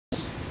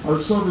our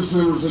service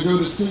members that go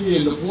to sea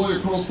and deploy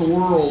across the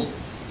world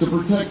to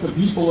protect the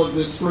people of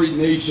this great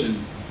nation,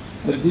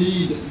 a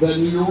deed that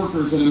New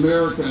Yorkers and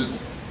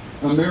Americans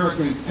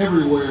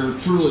everywhere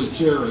truly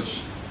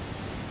cherish.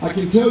 I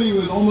can tell you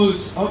with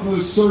almost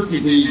utmost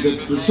certainty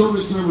that the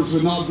service members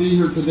would not be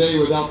here today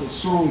without the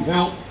strong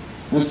help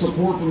and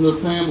support from their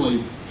family,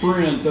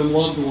 friends, and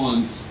loved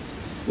ones.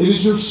 It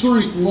is your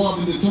strength, love,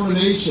 and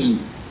determination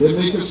that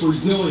make us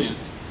resilient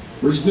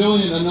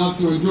enough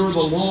to endure the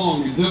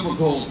long and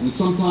difficult and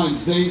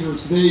sometimes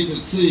dangerous days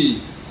at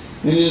sea.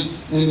 And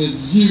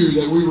it's you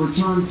that we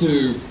return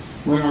to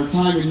when our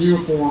time in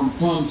uniform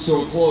comes to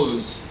a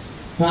close,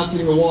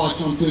 passing the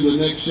watch on to the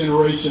next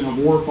generation of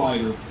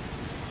warfighter.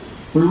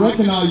 We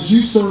recognize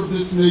you serve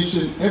this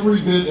nation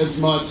every bit as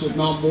much, if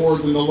not more,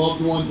 than the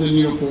loved ones in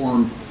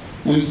uniform.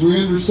 And as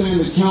we understand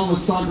the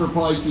countless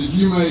sacrifices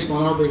you make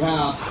on our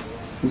behalf,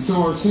 and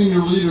so our senior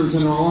leaders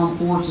in our armed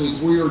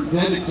forces, we are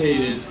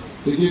dedicated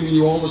to giving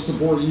you all the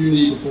support you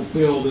need to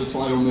fulfill this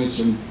vital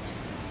mission.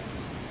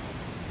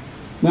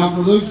 Now,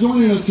 for those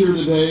joining us here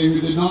today who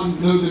did not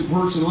know them in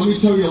person, let me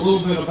tell you a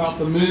little bit about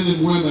the men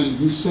and women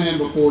who stand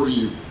before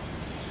you.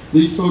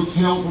 These folks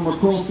hail from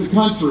across the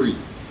country,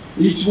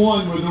 each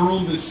one with their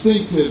own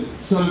distinctive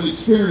set of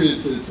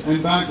experiences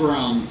and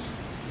backgrounds.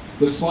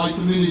 Despite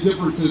the many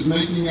differences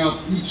making up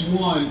each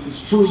one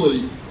is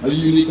truly a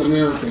unique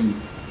American,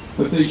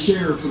 but they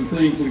share some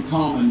things in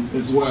common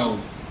as well.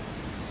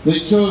 They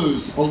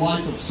chose a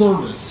life of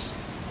service.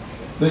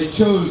 They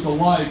chose a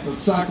life of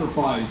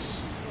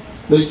sacrifice.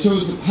 They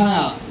chose a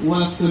path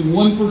less than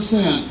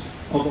 1%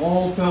 of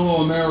all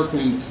fellow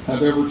Americans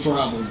have ever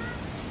traveled.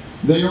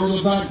 They are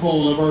the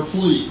backbone of our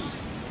fleet,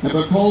 and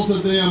because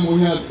of them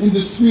we have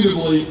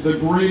indisputably the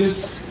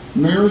greatest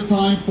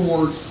maritime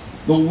force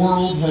the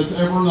world has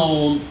ever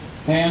known,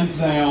 hands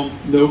down,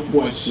 no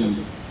question.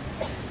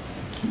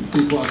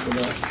 Good luck for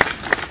that.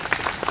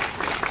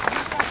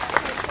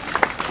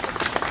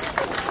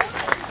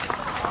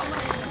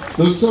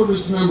 Those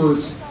service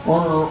members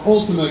are our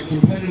ultimate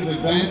competitive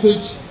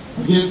advantage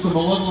against the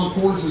malevolent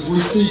forces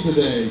we see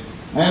today,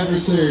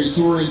 adversaries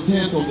who are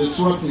intent on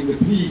disrupting the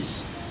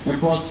peace and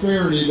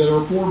prosperity that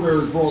our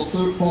forebears fought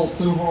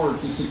so hard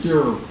to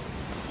secure.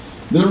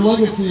 Their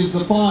legacy is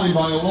defined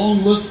by a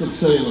long list of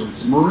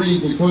sailors,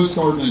 Marines, and Coast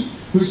Guardmen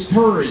whose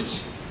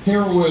courage,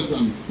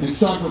 heroism, and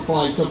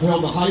sacrifice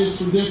upheld the highest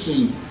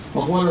tradition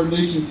of what our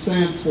nation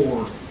stands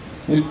for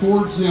and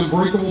forged the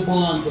unbreakable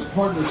bonds of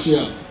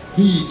partnership,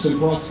 peace, and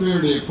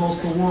prosperity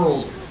across the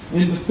world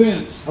in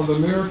defense of the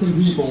American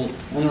people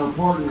and our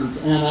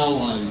partners and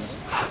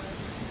allies.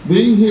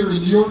 Being here in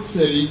New York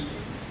City,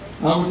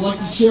 I would like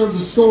to share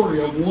the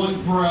story of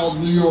one proud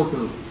New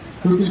Yorker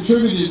who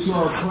contributed to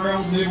our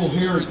proud naval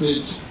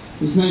heritage.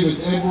 His name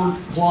is Edward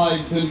Clyde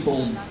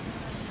Benfold.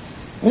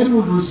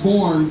 Edward was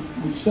born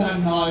in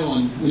Staten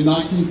Island in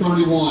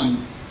 1931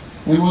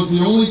 and was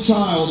the only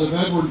child of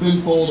Edward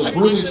Benfold, a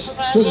British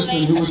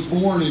citizen who was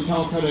born in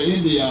Calcutta,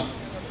 India,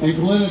 and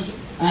Glennis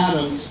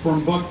Adams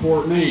from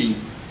Buckport, Maine.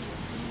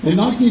 In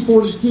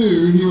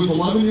 1942, he was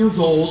 11 years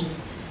old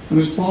when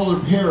his father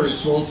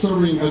perished while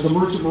serving as a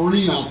merchant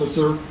marine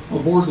officer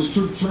aboard the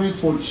troop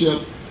transport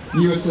ship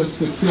USS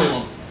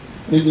Castilla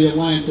in the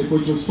Atlantic,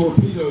 which was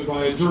torpedoed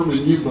by a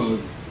German U-boat.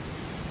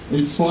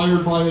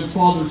 Inspired by his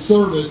father's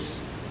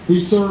service,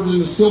 he served in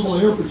the Civil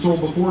Air Patrol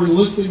before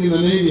enlisting in the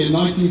Navy in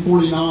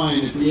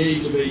 1949 at the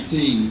age of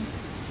 18.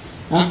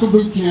 After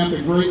boot camp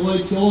at Great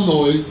Lakes,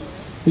 Illinois,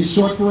 he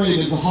struck rate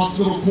as a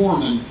hospital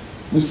corpsman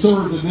and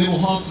served at naval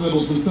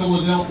hospitals in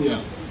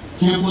Philadelphia,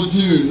 Camp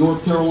Lejeune,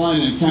 North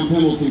Carolina, and Camp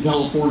Pendleton,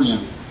 California.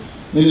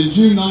 And in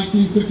June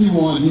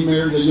 1951, he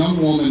married a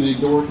young woman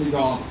named Dorothy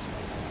Goff.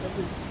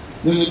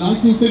 Then in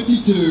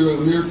 1952,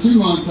 a mere 2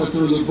 months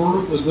after the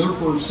birth of their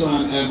first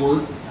son,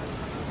 Edward,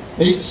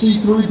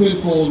 HC-3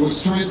 Benfold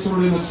was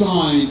transferred and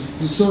assigned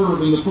to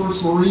serve in the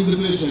 1st Marine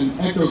Division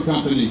Echo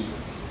Company,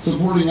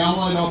 supporting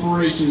Allied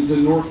operations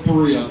in North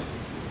Korea.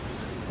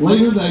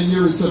 Later that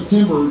year in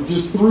September,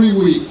 just 3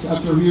 weeks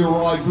after he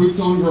arrived boots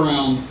on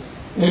ground,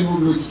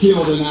 Edward was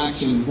killed in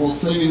action while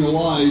saving the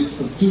lives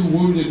of 2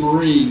 wounded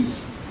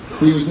Marines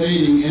he was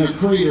aiding in a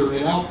crater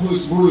at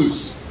Outpost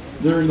Bruce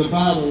during the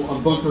Battle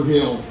of Bunker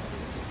Hill.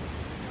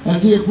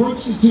 As he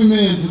approached the 2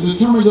 men to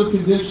determine their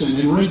condition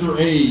and render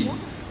aid,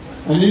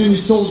 an enemy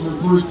soldier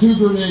threw 2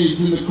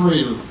 grenades in the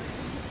crater,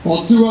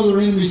 while 2 other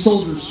enemy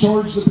soldiers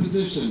charged the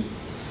position,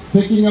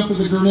 picking up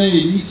the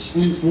grenade,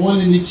 one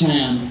in each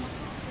hand.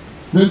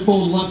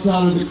 Benfold leapt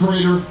out of the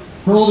crater,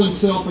 hurled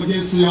himself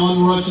against the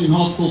onrushing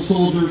hostile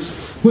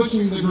soldiers,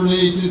 pushing the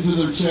grenades into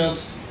their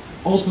chest,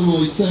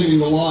 ultimately saving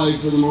the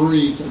lives of the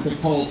Marines at the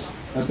cost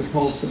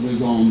of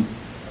his own.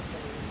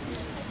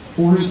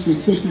 For his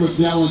conspicuous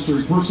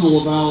gallantry,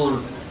 personal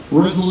valor,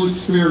 resolute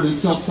spirit, and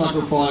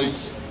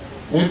self-sacrifice,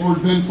 Edward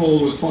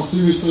Benfold was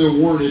posthumously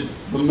awarded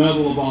the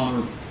Medal of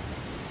Honor.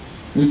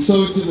 And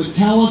so to the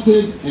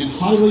talented and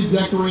highly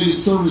decorated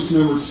service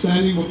members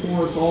standing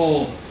before us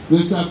all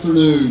this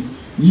afternoon,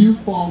 you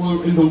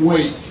follow in the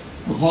wake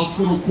of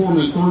Hospital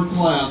Corpsman 3rd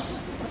Class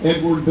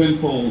Edward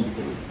Benfold.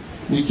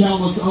 and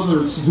countless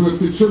others who have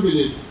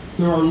contributed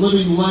to our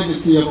living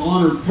legacy of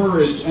honor,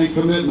 courage, and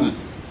commitment,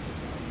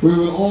 we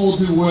would all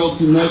do well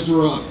to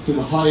measure up to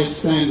the highest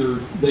standard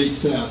they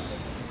set.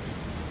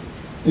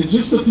 In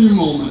just a few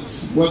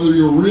moments, whether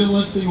you're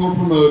reenlisting or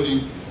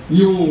promoting,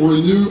 you will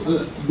renew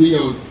the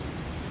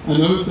oath,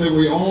 an oath that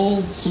we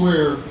all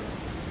swear,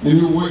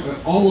 and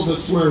all of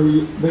us swear,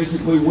 who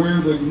basically wear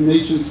the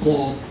nation's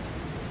cloth.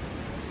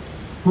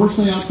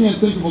 Personally, I can't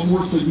think of a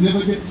more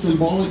significant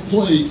symbolic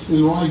place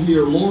than right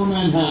here, Lower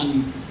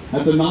Manhattan,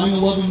 at the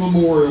 9/11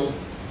 Memorial,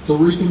 to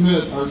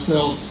recommit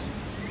ourselves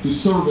to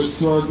service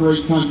to our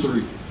great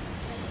country.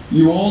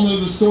 You all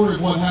know the story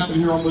of what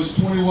happened here almost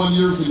 21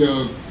 years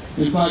ago.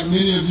 In fact,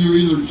 many of you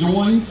either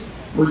joined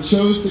or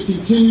chose to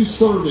continue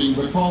serving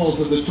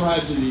because of the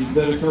tragedy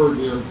that occurred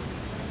here.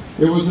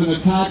 It was an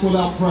attack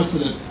without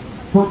precedent,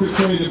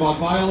 perpetrated by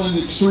violent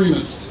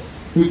extremists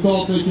who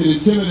thought they could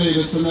intimidate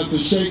us enough to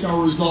shake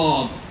our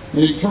resolve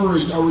and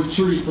encourage our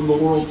retreat from the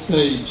world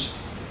stage.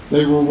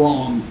 They were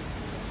wrong.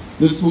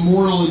 This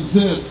memorial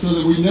exists so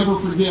that we never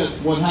forget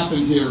what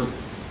happened here,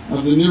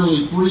 of the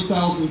nearly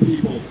 3,000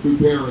 people who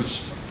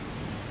perished.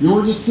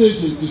 Your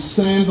decision to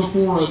stand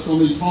before us on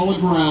these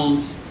hallowed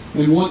grounds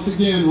and once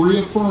again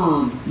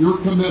reaffirm your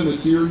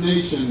commitment to your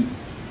nation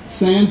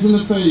stands in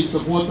the face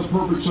of what the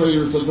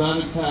perpetrators of that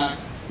attack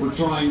were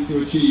trying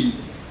to achieve.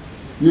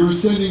 You are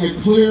sending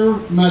a clear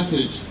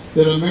message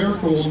that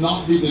America will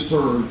not be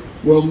deterred,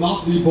 will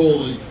not be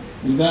bullied,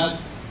 and that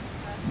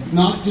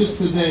not just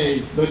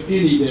today, but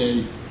any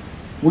day.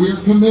 We are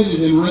committed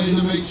and ready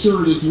to make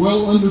sure it is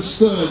well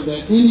understood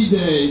that any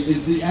day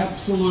is the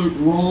absolute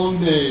wrong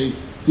day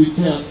to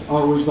test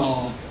our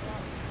resolve.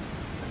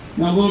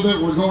 Now, a little bit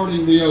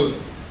regarding the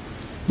oath.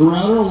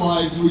 Throughout our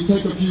lives, we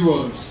take a few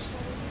oaths: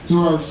 to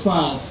our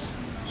spouse,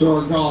 to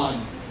our God,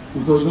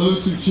 and for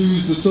those who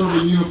choose to serve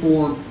in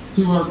uniform,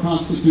 to our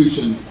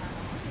Constitution.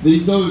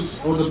 These oaths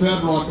are the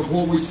bedrock of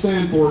what we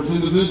stand for as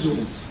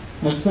individuals,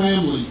 as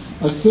families,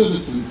 as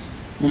citizens,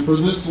 and for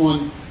this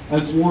one,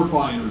 as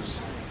warfighters.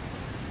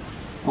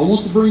 I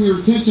want to bring your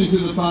attention to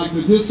the fact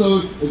that this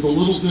oath is a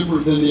little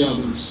different than the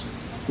others.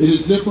 It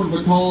is different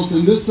because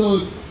in this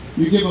oath,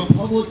 you give a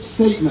public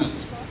statement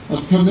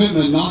of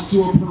commitment not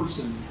to a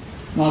person,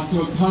 not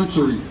to a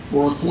country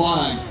or a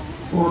flag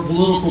or a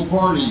political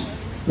party,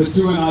 but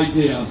to an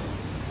idea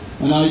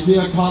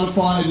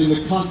codified in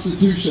the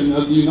Constitution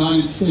of the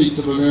United States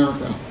of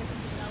America.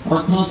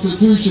 Our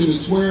Constitution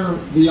is where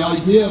the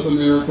idea of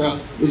America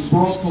is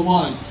brought to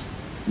life.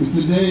 And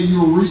today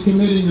you are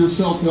recommitting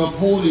yourself to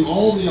upholding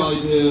all the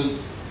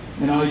ideas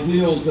and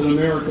ideals that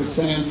America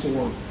stands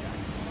for.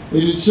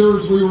 It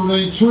ensures we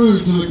remain true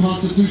to the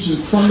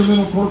Constitution's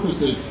fundamental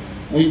purposes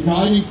and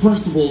guiding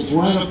principles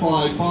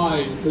ratified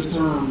by the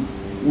term,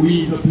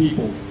 "We the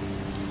people."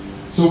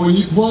 So when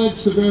you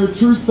pledge to bear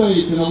true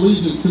faith and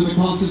allegiance to the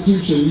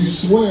Constitution, you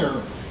swear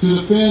to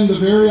defend the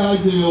very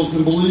ideals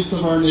and beliefs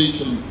of our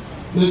nation.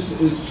 This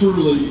is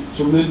truly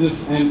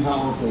tremendous and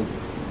powerful.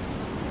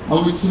 I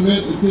would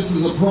submit that this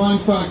is a prime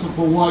factor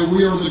for why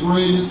we are the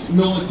greatest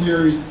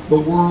military the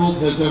world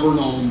has ever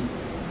known.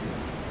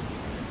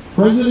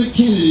 President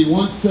Kennedy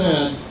once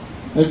said,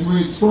 as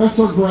we express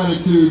our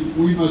gratitude,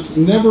 we must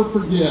never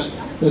forget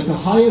that the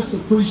highest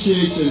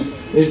appreciation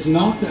is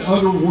not to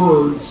utter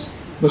words,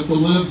 but to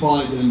live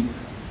by them.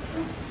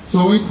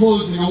 So in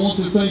closing, I want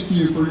to thank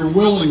you for your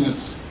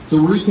willingness to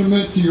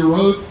recommit to your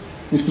oath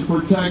and to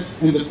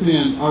protect and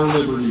defend our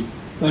liberty.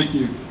 Thank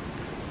you.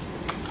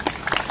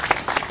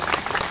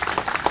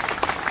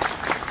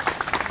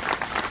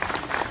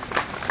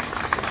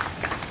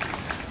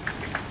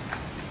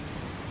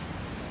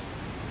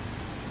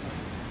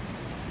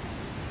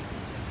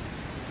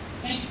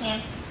 Thank you,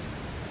 sir.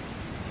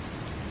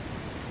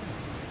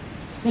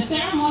 The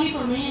ceremony for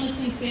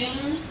reenlisting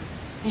sailors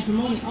and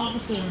promoting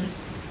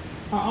officers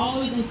are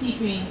always in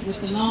keeping with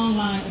the long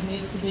line of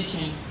naval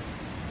tradition.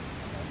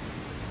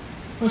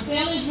 For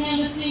sailors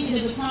reenlisting,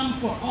 it is a time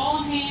for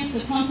all hands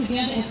to come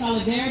together in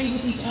solidarity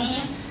with each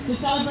other to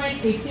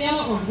celebrate a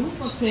sailor or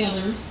group of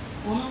sailors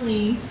or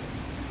Marines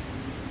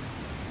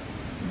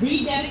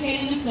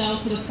rededicating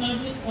themselves to the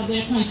service of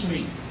their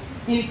country.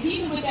 And in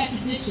keeping with that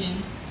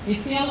tradition, a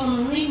sailor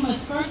or Marine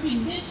must first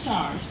be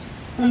discharged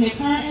from their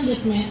current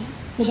enlistment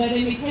so that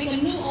they may take a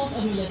new oath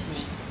of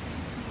enlistment.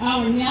 I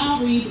will now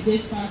read the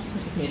discharge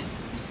certificate.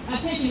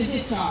 Attention to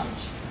discharge.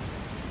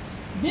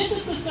 This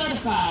is to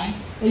certify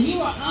that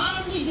you are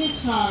honorably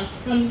discharged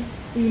from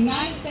the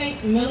United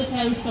States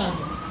military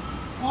service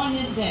on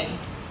this day.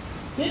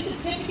 This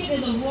certificate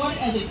is awarded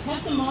as a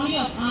testimony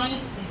of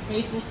honest and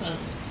faithful service.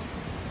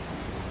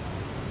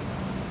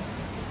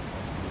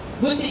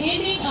 With the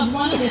ending of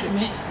one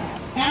enlistment,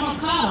 Admiral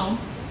Cottle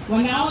will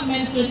now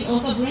administer the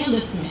oath of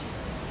reenlistment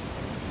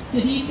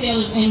to these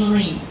sailors and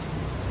Marines,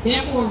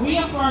 therefore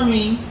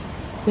reaffirming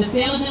the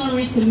sailors and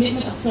Marines'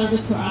 commitment of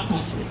service to our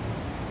country.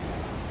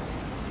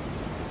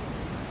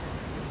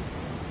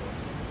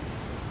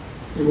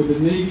 And with the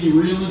Navy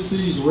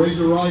reenlistees, raise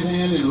your right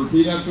hand and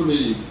repeat after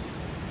me.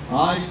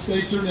 I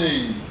state your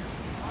name.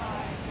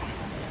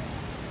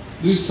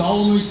 Do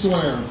solemnly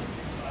swear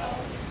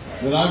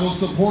that I will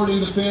support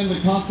and defend the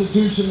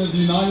Constitution of the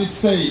United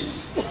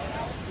States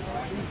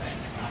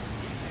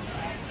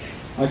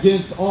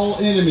against all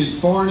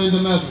enemies, foreign and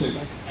domestic,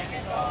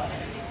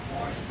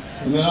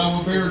 and that I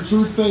will bear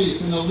true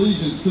faith and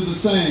allegiance to the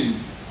same,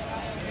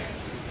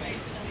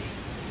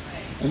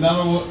 and that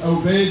I will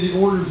obey the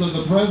orders of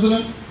the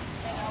President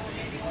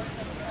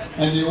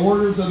and the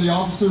orders of the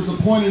officers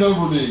appointed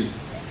over me,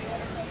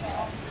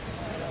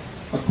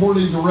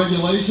 according to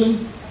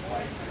regulation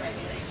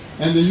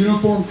and the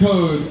Uniform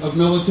Code of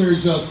Military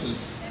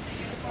Justice.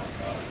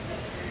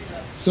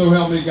 So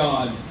help me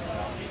God.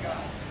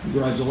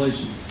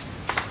 Congratulations.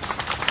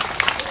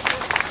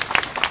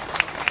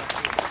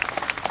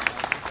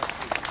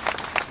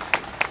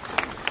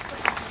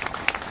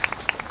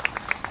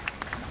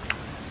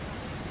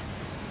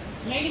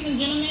 Ladies and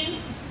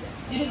gentlemen,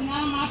 it is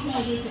now my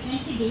pleasure to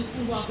introduce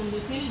and welcome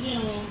Lieutenant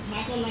General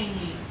Michael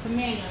Langley,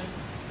 Commander,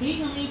 3rd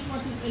Marine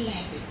Forces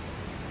Atlantic.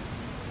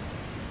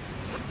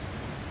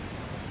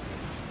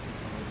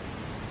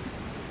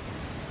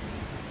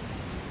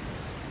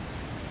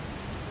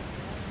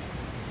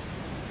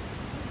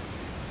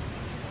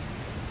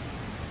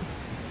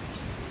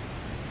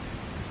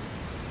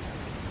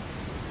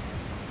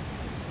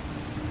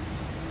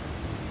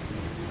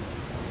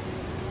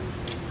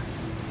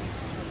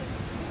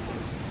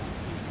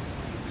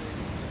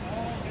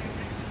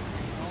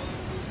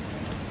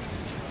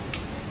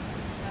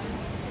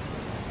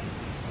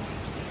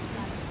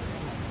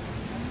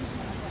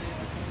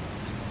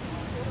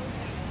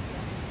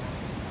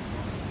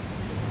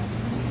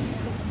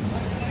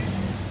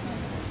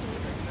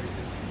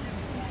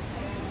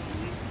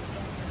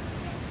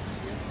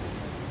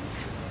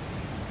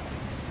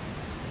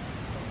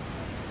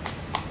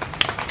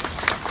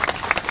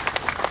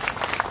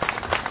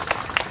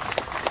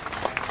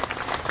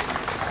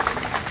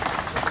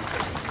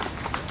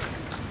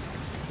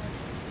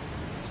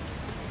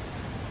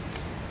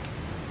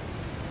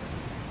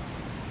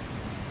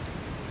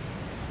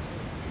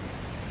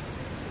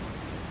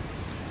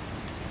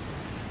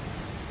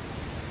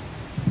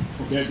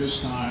 Okay, at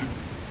this time,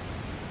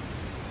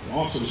 the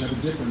officers have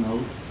a different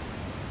oath,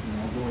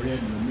 and I'll go ahead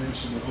and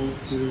administer the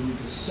oath to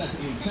the 2nd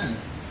lieutenant,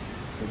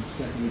 because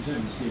the 2nd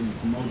lieutenant is getting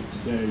promoted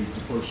today to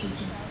 1st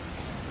lieutenant.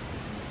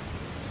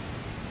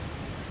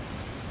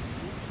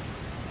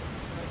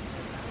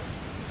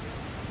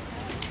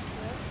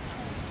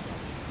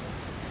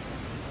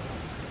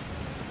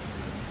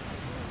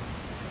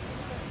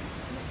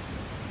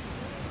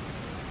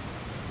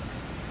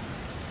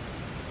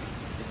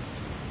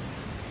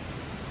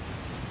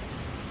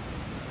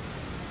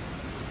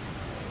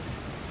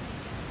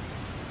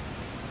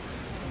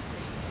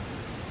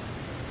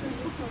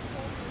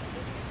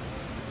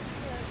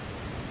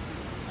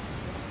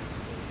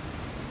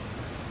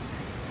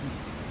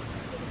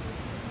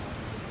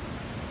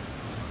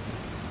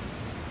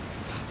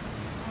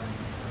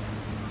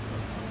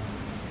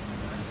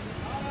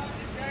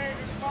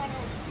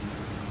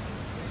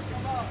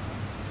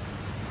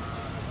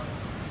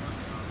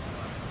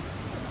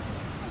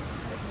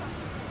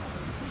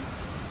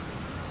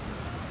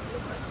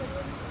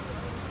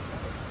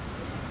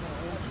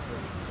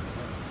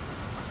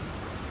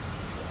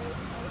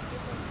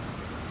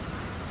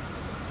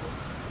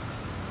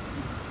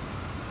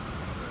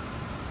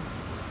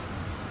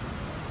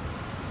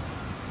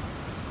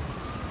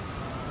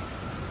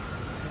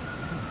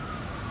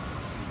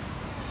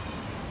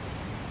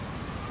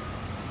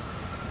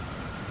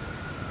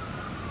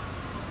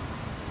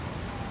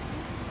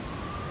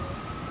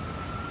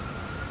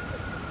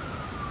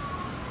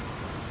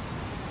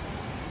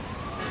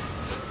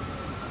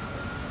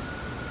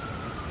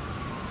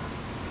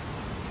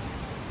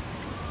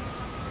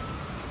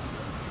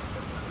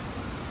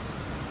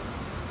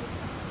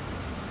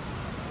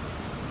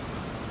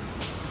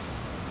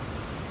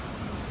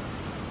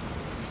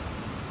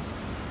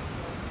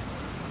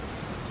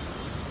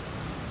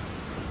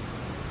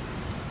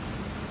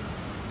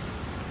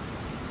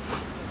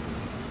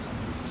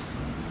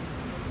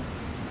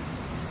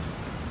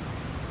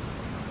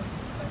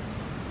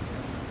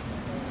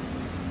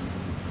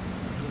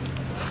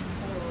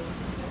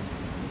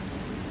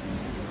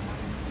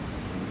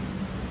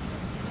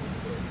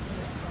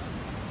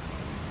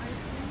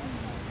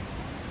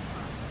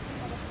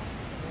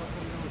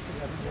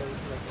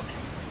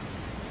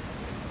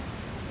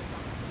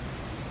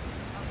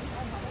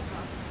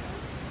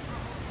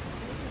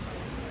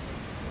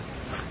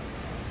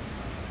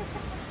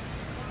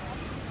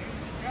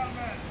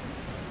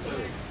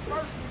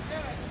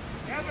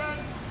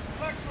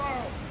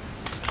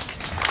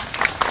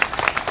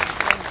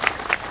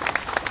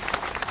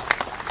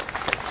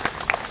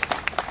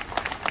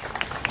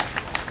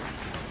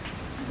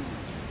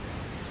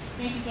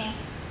 Thank you, sir.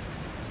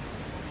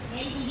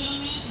 Ladies and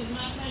gentlemen, it is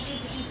my pleasure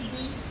to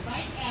introduce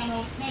Vice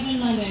Admiral Kevin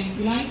Lunday,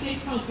 United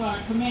States Coast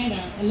Guard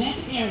Commander,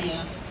 Atlantic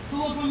Area,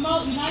 who will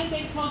promote United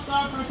States Coast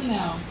Guard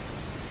personnel.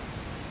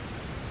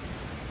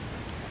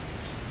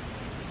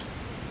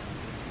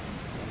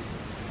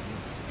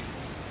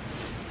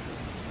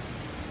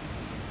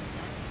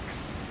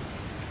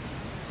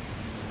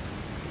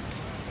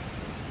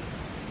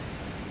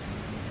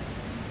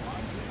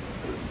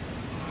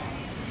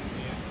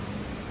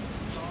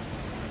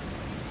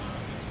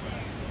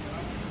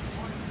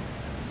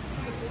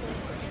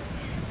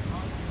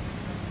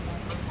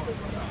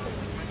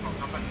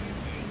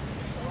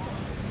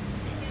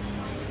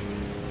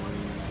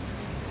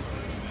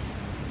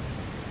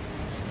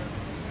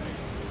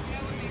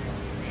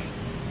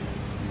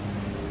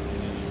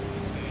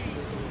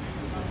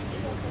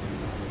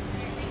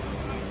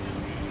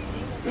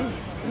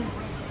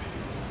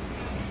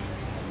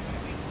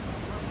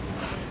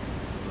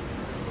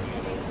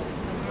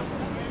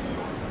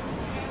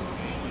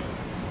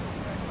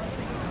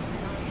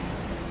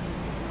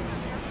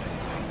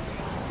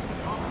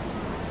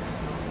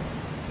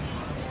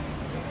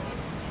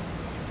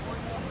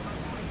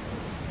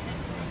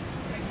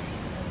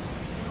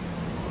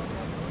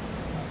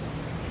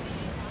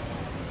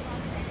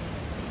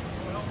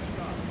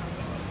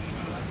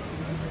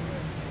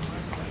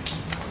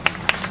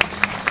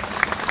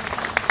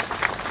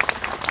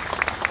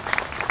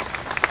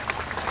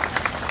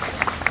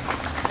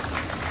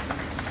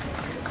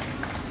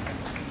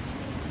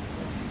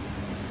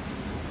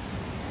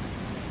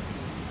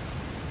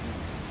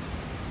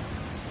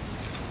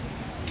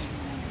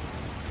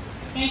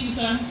 you,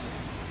 sir.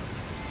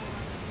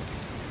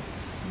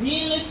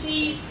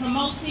 Reenlistees,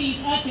 promotees,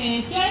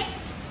 attention.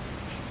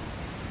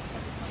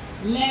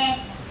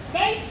 Left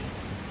face.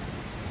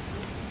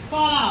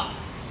 Fall out.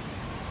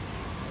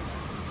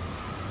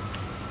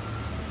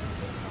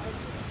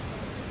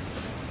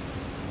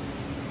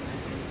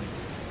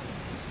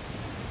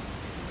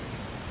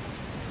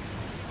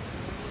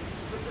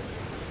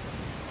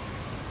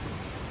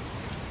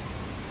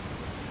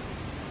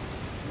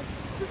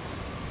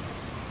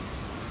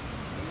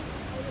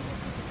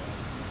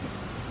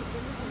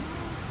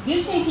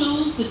 This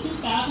concludes the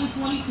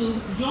 2022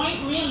 Joint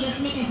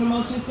Reenlistment and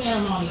Promotion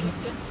Ceremony.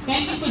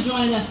 Thank you for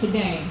joining us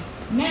today.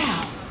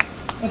 Now,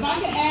 if I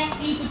could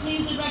ask you to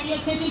please direct your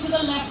attention to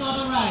the left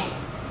or the right.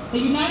 The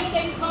United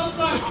States Coast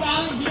Guard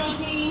Silent Drill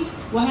Team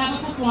will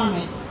have a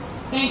performance.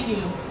 Thank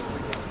you.